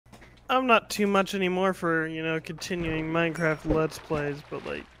I'm not too much anymore for, you know, continuing Minecraft Let's Plays, but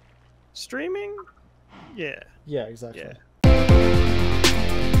like streaming? Yeah. Yeah, exactly. Yeah.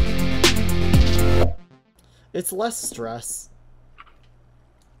 It's less stress.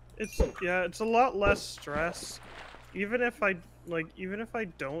 It's a lot less stress. Even if I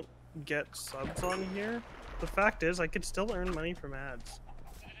don't get subs on here, the fact is I could still earn money from ads.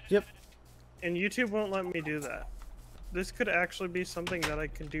 Yep. And YouTube won't let me do that. This could actually be something that I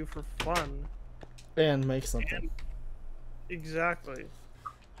can do for fun. And make something. And... Exactly.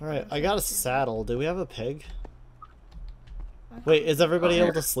 Alright, I got a saddle. Do we have a pig? Wait, is everybody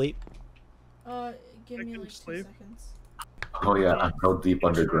able to sleep? Give me like 2 seconds. Oh yeah, I'm so deep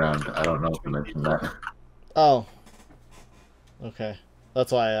underground. I don't know if you mentioned that. Oh. Okay.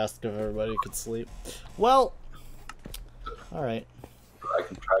 That's why I asked if everybody could sleep. Well, alright. I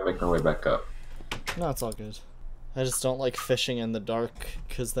can try to make my way back up. No, it's all good. I just don't like fishing in the dark,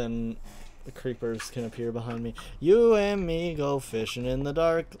 because then the creepers can appear behind me. You and me go fishing in the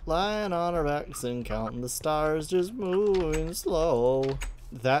dark, lying on our backs and counting the stars, just moving slow.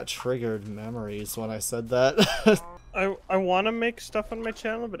 That triggered memories when I said that. I want to make stuff on my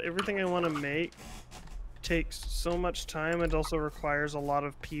channel, but everything I want to make takes so much time. It also requires a lot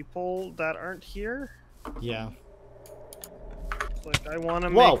of people that aren't here. Yeah. Like, I want to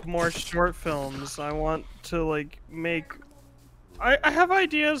make more short films. I want to like make. I have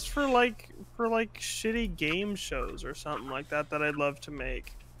ideas for like shitty game shows or something like that I'd love to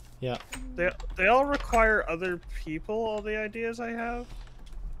make. Yeah. They all require other people. All the ideas I have.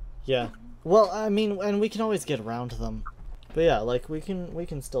 Yeah. Well, I mean, and we can always get around to them. But yeah, like we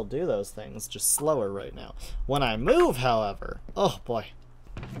can still do those things, just slower right now. When I move, however, oh boy.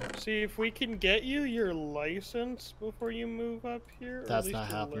 See if we can get you your license before you move up here. That's not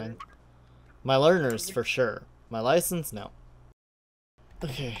happening. My learners for sure. My license, no.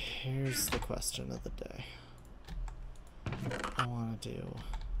 Okay, here's the question of the day. I want to do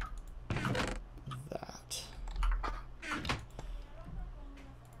that.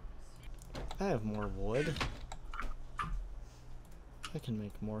 I have more wood. I can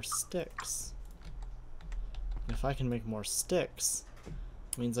make more sticks. And if I can make more sticks,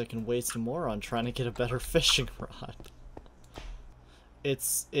 it means I can waste more on trying to get a better fishing rod.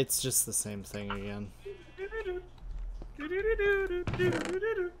 It's just the same thing again. Gonna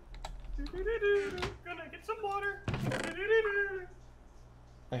get some water.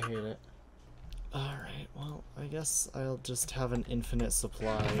 I hate it. Alright, well, I guess I'll just have an infinite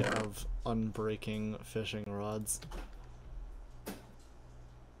supply of unbreaking fishing rods.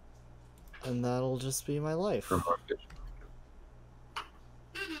 And that'll just be my life. For more fishing.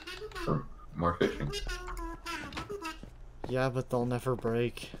 For more fishing. Yeah, but they'll never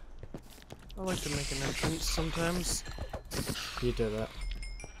break. I like to make an entrance sometimes. You did it.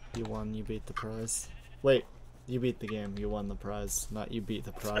 You won, you beat the prize. Wait, you beat the game, you won the prize. Not you beat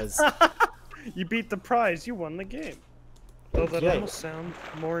the prize. You beat the prize, you won the game. Though that Okay. almost sounds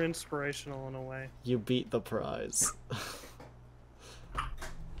more inspirational in a way. You beat the prize. I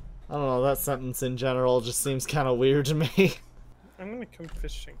don't know, that sentence in general just seems kind of weird to me. I'm gonna come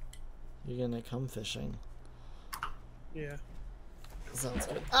fishing. You're gonna come fishing. Yeah. Sounds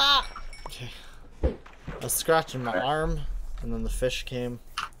good. Ah! Okay. I was scratching my arm, and then the fish came.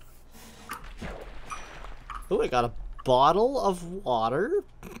 Ooh, I got a bottle of water.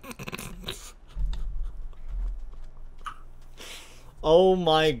 Oh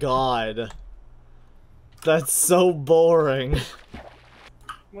my god. That's so boring.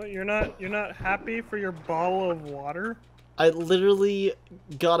 What, you're not happy for your bottle of water? I literally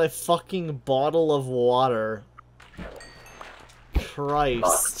got a fucking bottle of water.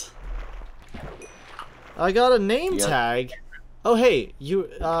 Christ. I got a name tag. Oh hey, you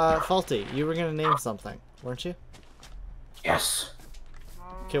Faulty, you were gonna name something, weren't you? Yes.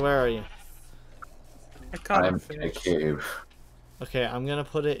 Okay, where are you? I caught I'm a fish. in a cave. Okay, I'm gonna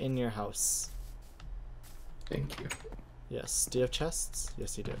put it in your house. Thank you. Yes. Do you have chests?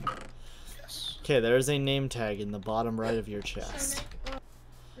 Yes, you do. Yes. Okay, there's a name tag in the bottom right of your chest.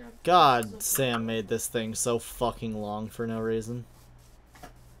 God, Sam made this thing so fucking long for no reason.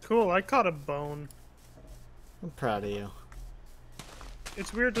 Cool, I caught a bone. I'm proud of you.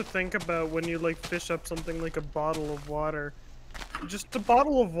 It's weird to think about when you like fish up something like a bottle of water. Just a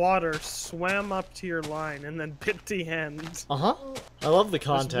bottle of water swam up to your line and then bit the end. Uh-huh. I love the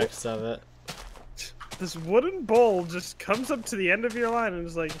context of it. This wooden bowl just comes up to the end of your line and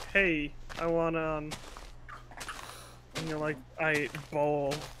is like, hey, I want and you're like,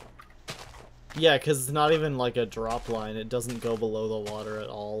 bowl. Yeah, because it's not even like a drop line. It doesn't go below the water at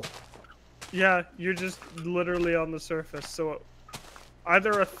all. Yeah, you're just literally on the surface, so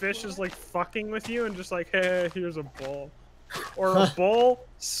Either a fish is like fucking with you and just like, hey, here's a bowl. Or a bull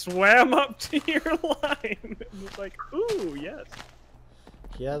swam up to your line and was like, ooh, yes.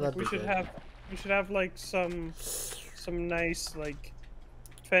 Yeah, that'd be We should good. have like some nice like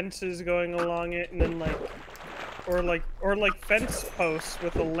fences going along it, and then like or like fence posts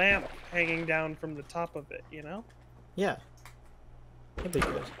with a lamp hanging down from the top of it, you know? Yeah. That'd be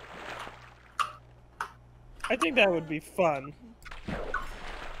good. I think that would be fun.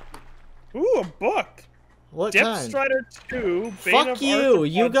 Ooh, a book. What Depth kind? Strider 2. Fuck you!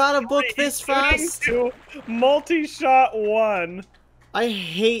 You got a book this fast? Multi-shot 1. I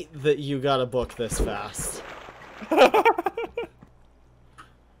hate that you got a book this fast.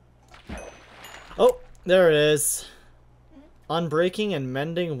 Oh, there it is. Unbreaking and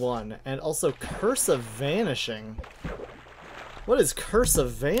Mending 1. And also Curse of Vanishing. What is Curse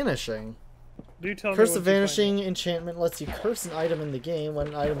of Vanishing? Do tell Curse me of Vanishing enchantment lets you curse an item in the game. When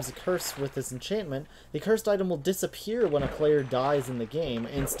an item is cursed with this enchantment, the cursed item will disappear when a player dies in the game,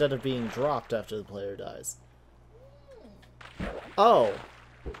 instead of being dropped after the player dies. Oh.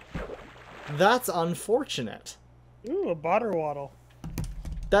 That's unfortunate. Ooh, a Botter Waddle.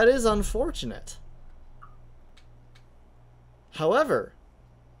 That is unfortunate. However,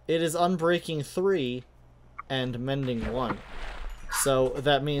 it is Unbreaking 3 and Mending 1. So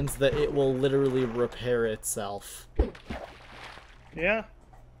that means that it will literally repair itself. Yeah.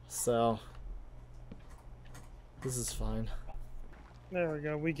 So this is fine. There we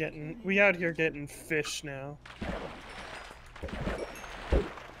go. We out here getting fish now.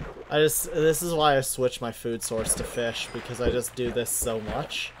 This is why I switch my food source to fish, because I just do this so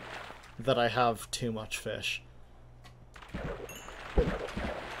much that I have too much fish.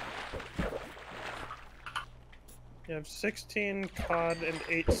 You have 16 cod and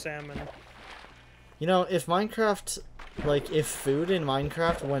 8 salmon. You know, if Minecraft, like, if food in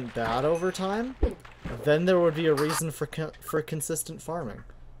Minecraft went bad over time, then there would be a reason for consistent farming.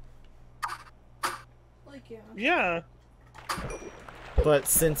 Like, yeah. Yeah. But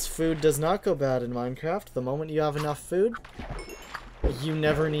since food does not go bad in Minecraft, the moment you have enough food, you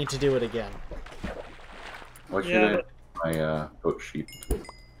never need to do it again. What should I name my goat sheep?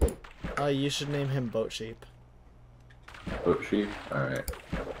 You should name him Boat Sheep. Goat sheep? Alright.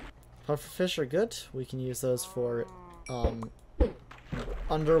 Pufferfish are good. We can use those for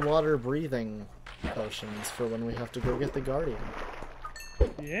underwater breathing potions for when we have to go get the Guardian.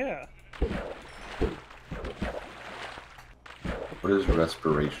 Yeah. What does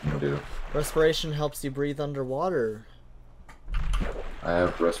respiration do? Respiration helps you breathe underwater. I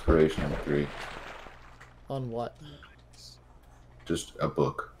have respiration 3. On what? Just a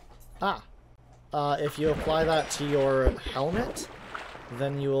book. Ah. If you apply that to your helmet,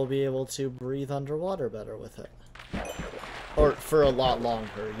 then you will be able to breathe underwater better with it. Or for a lot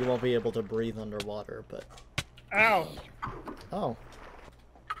longer. You won't be able to breathe underwater, but... Ow. Oh.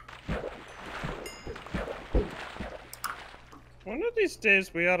 One of these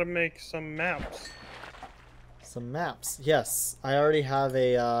days we ought to make some maps. Some maps. Yes, I already have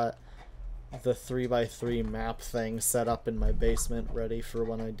a, the 3x3 map thing set up in my basement ready for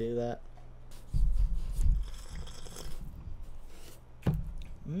when I do that.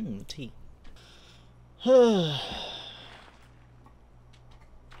 Tea.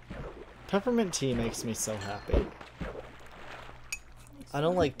 Peppermint tea makes me so happy. I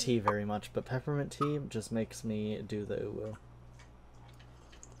don't like tea very much, but peppermint tea just makes me do the ooh.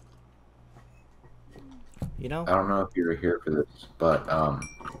 You know? I don't know if you were here for this, but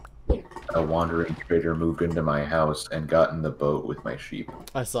a wandering trader moved into my house and got in the boat with my sheep.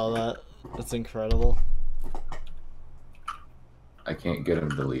 I saw that. It's incredible. I can't get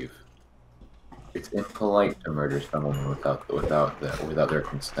him to leave. It's impolite to murder someone without their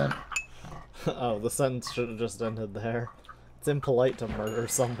consent. Oh, the sentence should have just ended there. It's impolite to murder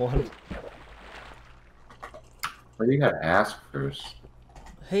someone. Well, you gotta ask first.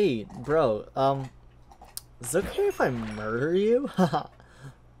 Hey, bro, is it okay if I murder you?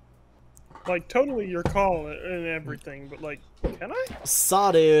 Like, totally your call and everything, but like, can I?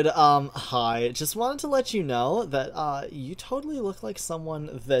 Saw, dude, hi. Just wanted to let you know that, you totally look like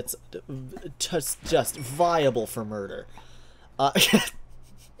someone that's just viable for murder. Imposters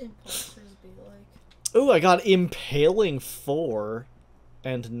be like. Ooh, I got Impaling 4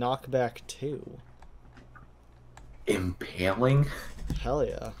 and Knockback 2. Impaling? Hell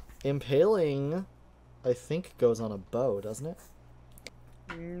yeah. Impaling, I think, goes on a bow, doesn't it?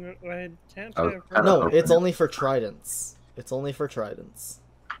 I can't Oh, say I've heard No, of it's only for tridents. It's only for tridents.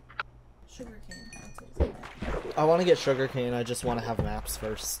 Sugarcane. That's it. I want to get sugarcane, I just want to have maps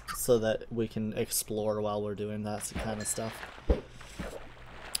first, so that we can explore while we're doing that kind of stuff.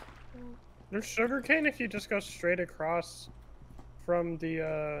 There's sugarcane if you just go straight across from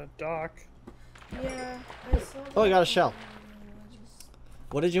the dock. Yeah, I saw that. Oh, I got a shell. I just...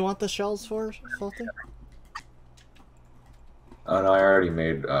 What did you want the shells for, Salty? Oh no, I already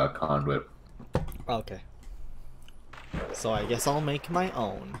made conduit. Okay. So I guess I'll make my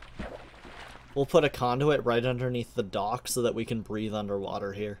own. We'll put a conduit right underneath the dock so that we can breathe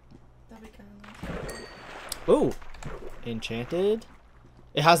underwater here. That'd be kind of nice. Ooh! Enchanted.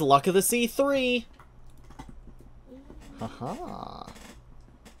 It has Luck of the Sea 3! Haha.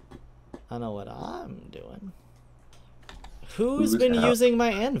 I know what I'm doing. Who's been using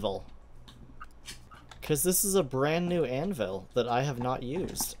my anvil? Because this is a brand new anvil that I have not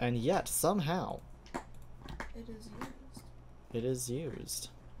used, and yet, somehow, It is used. it is used.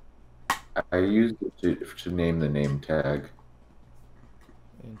 I used it to name the name tag.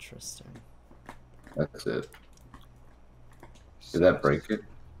 Interesting. That's it. Did that break it?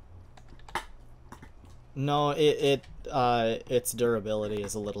 No, its durability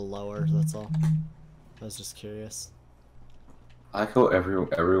is a little lower, that's all. I was just curious. I like how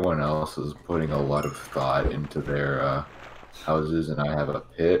everyone else is putting a lot of thought into their houses, and I have a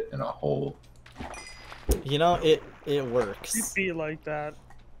pit and a hole. You know, it works. It'd be like that.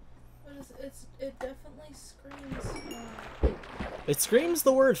 But it definitely screams. It screams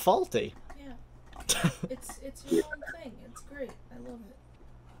the word faulty. Yeah. It's your own thing. It's great. I love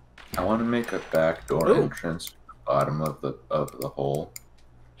it. I want to make a back door Ooh. entrance to the bottom of the hole.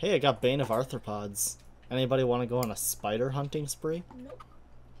 Hey, I got Bane of Arthropods. Anybody want to go on a spider hunting spree? Nope.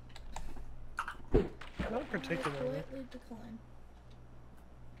 Not particularly. Politely decline.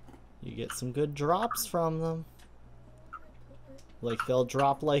 You get some good drops from them. Like, they'll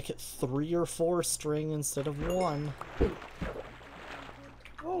drop like 3 or 4 string instead of 1.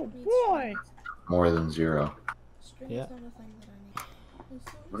 Oh boy! More than 0. String Yeah. is not a thing that I need.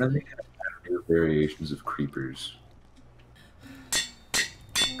 When are they gonna add new variations of creepers?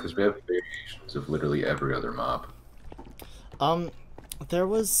 Because we have variations of literally every other mob.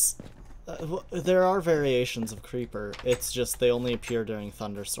 There are variations of creeper. It's just they only appear during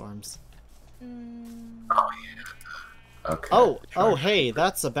thunderstorms. Oh yeah. Okay. Oh, hey,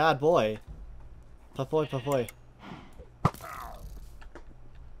 that's a bad boy. Papoy, papoy.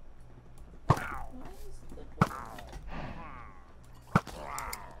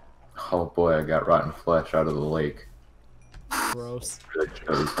 Oh boy, I got rotten flesh out of the lake. Gross. That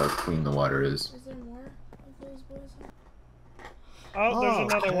shows how clean the water is. Is there more of those boys? Oh, there's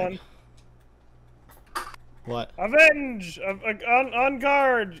another okay. one. What? Avenge! On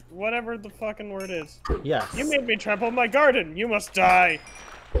guard! Whatever the fucking word is. Yes. You made me trample my garden! You must die!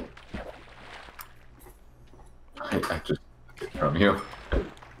 I just took it from you.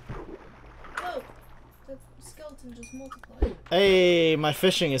 Oh! The skeleton just multiplied. Hey, my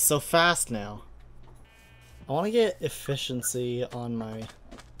fishing is so fast now. I want to get efficiency on my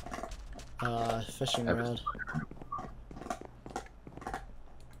fishing rod.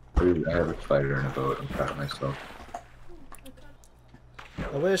 I have a spider in a boat. I'm proud of myself.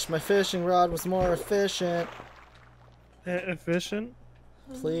 I wish my fishing rod was more efficient. Efficient?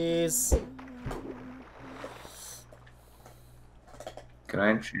 Please. Can I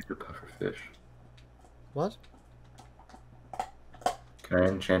enchant a pufferfish? What? Can I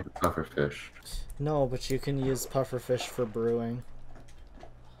enchant a pufferfish? No, but you can use pufferfish for brewing.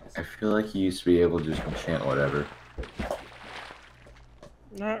 I feel like you used to be able to just enchant whatever.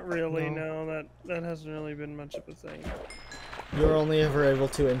 Not really, No. no. That hasn't really been much of a thing. You're only ever able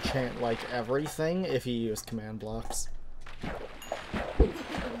to enchant, like, everything if you use command blocks.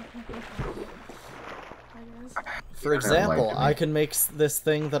 For example, I can make this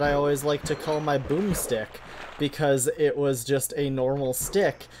thing that I always like to call my boomstick, because it was just a normal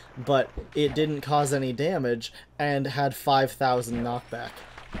stick, but it didn't cause any damage, and had 5,000 knockback.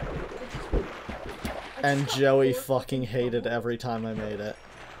 And Joey fucking hated every time I made it.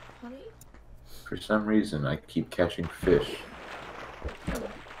 Honey? For some reason, I keep catching fish.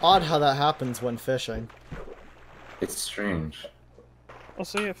 Odd how that happens when fishing. It's strange.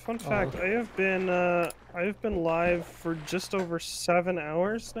 Also, yeah, fun fact, I have been live for just over 7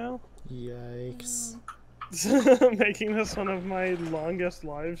 hours now. Yikes. Making this one of my longest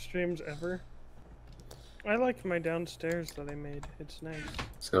live streams ever. I like my downstairs that I made. It's nice.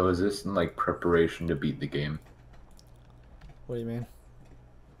 So is this in like preparation to beat the game? What do you mean?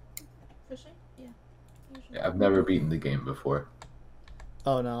 Fishing? Yeah. Usually. Yeah, I've never beaten the game before.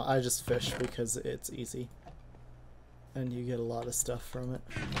 Oh no, I just fish because it's easy. And you get a lot of stuff from it.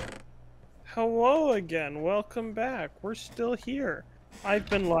 Hello again, welcome back. We're still here. I've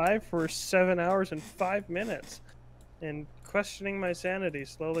been live for 7 hours and 5 minutes. And questioning my sanity,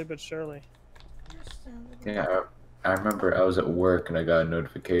 slowly but surely. Understandable. Yeah, I remember I was at work and I got a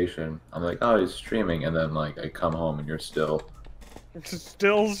notification. I'm like, oh, he's streaming, and then like I come home and you're still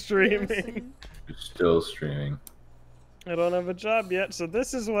streaming. Listen, still streaming. I don't have a job yet, so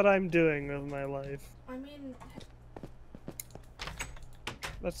this is what I'm doing with my life. I mean,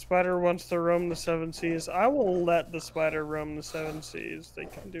 That spider wants to roam the seven seas. I will let the spider roam the seven seas. They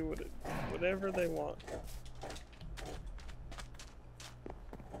can do whatever they want.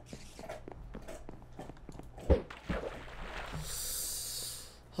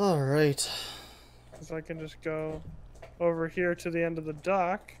 Alright. So I can just go over here to the end of the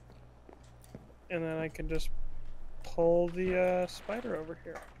dock, and then I can just pull the spider over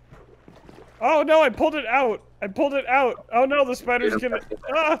here. Oh no, I pulled it out! I pulled it out! Oh no, the spider's gonna...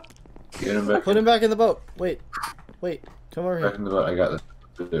 Ah! Get him back. Put him back in the boat. Wait. Come over Back here. in the boat. I got this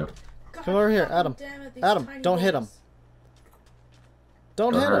to do. God Come over here, fucking Adam. damn it, these Adam, tiny don't hit him. boys.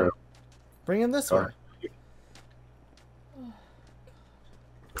 Don't hit hurt him. Bring him this Sorry. way.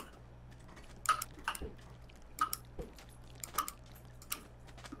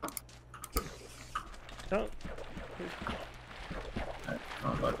 Don't...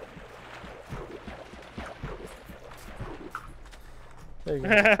 Oh, but There you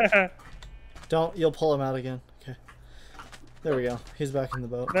go. Don't. You'll pull him out again. Okay. There we go. He's back in the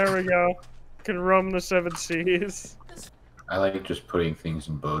boat. There we go. Can roam the seven seas. I like just putting things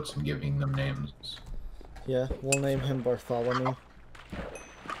in boats and giving them names. Yeah, we'll name him Bartholomew.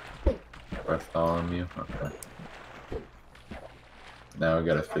 Bartholomew. Okay. Now I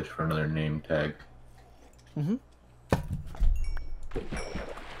gotta fish for another name tag. Mm-hmm.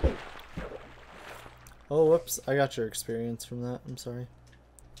 Oh, whoops. I got your experience from that. I'm sorry.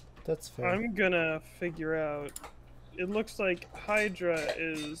 That's fair. I'm gonna figure out... It looks like Hydra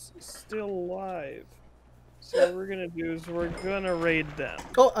is still alive. So what we're gonna do is we're gonna raid them.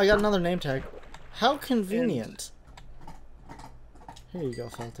 Oh, I got another name tag. How convenient. Here you go,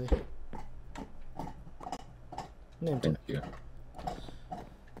 Faulty. Name tag. Thank you.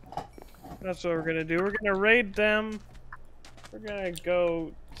 That's what we're gonna do. We're gonna raid them. We're gonna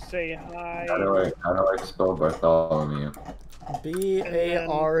go say hi. How do I spell Bartholomew?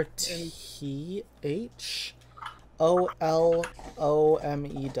 Bartholomew.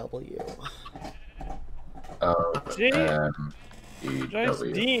 Joyce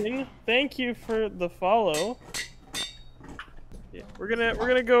Dean, thank you for the follow. Yeah, we're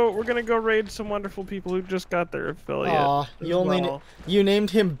gonna go raid some wonderful people who just got their affiliate. Aw, you named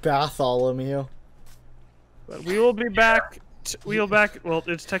him Bartholomew. But we will be back. Well,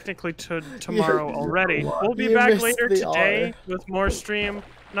 it's technically tomorrow already. We'll be You back missed later the today R. with more stream.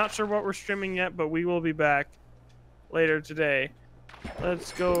 Not sure what we're streaming yet, but we will be back later today.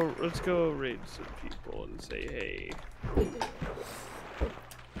 Let's go raid some people and say hey.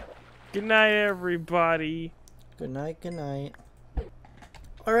 Good night, everybody. Good night, good night.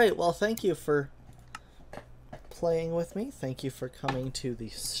 Alright, well, thank you for playing with me. Thank you for coming to the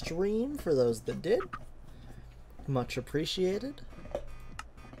stream, for those that did. Much appreciated.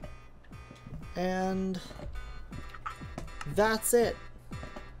 And that's it.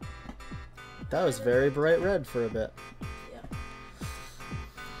 That was very bright red for a bit. Yep.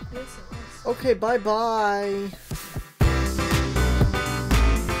 Yes, it was. Okay, bye-bye.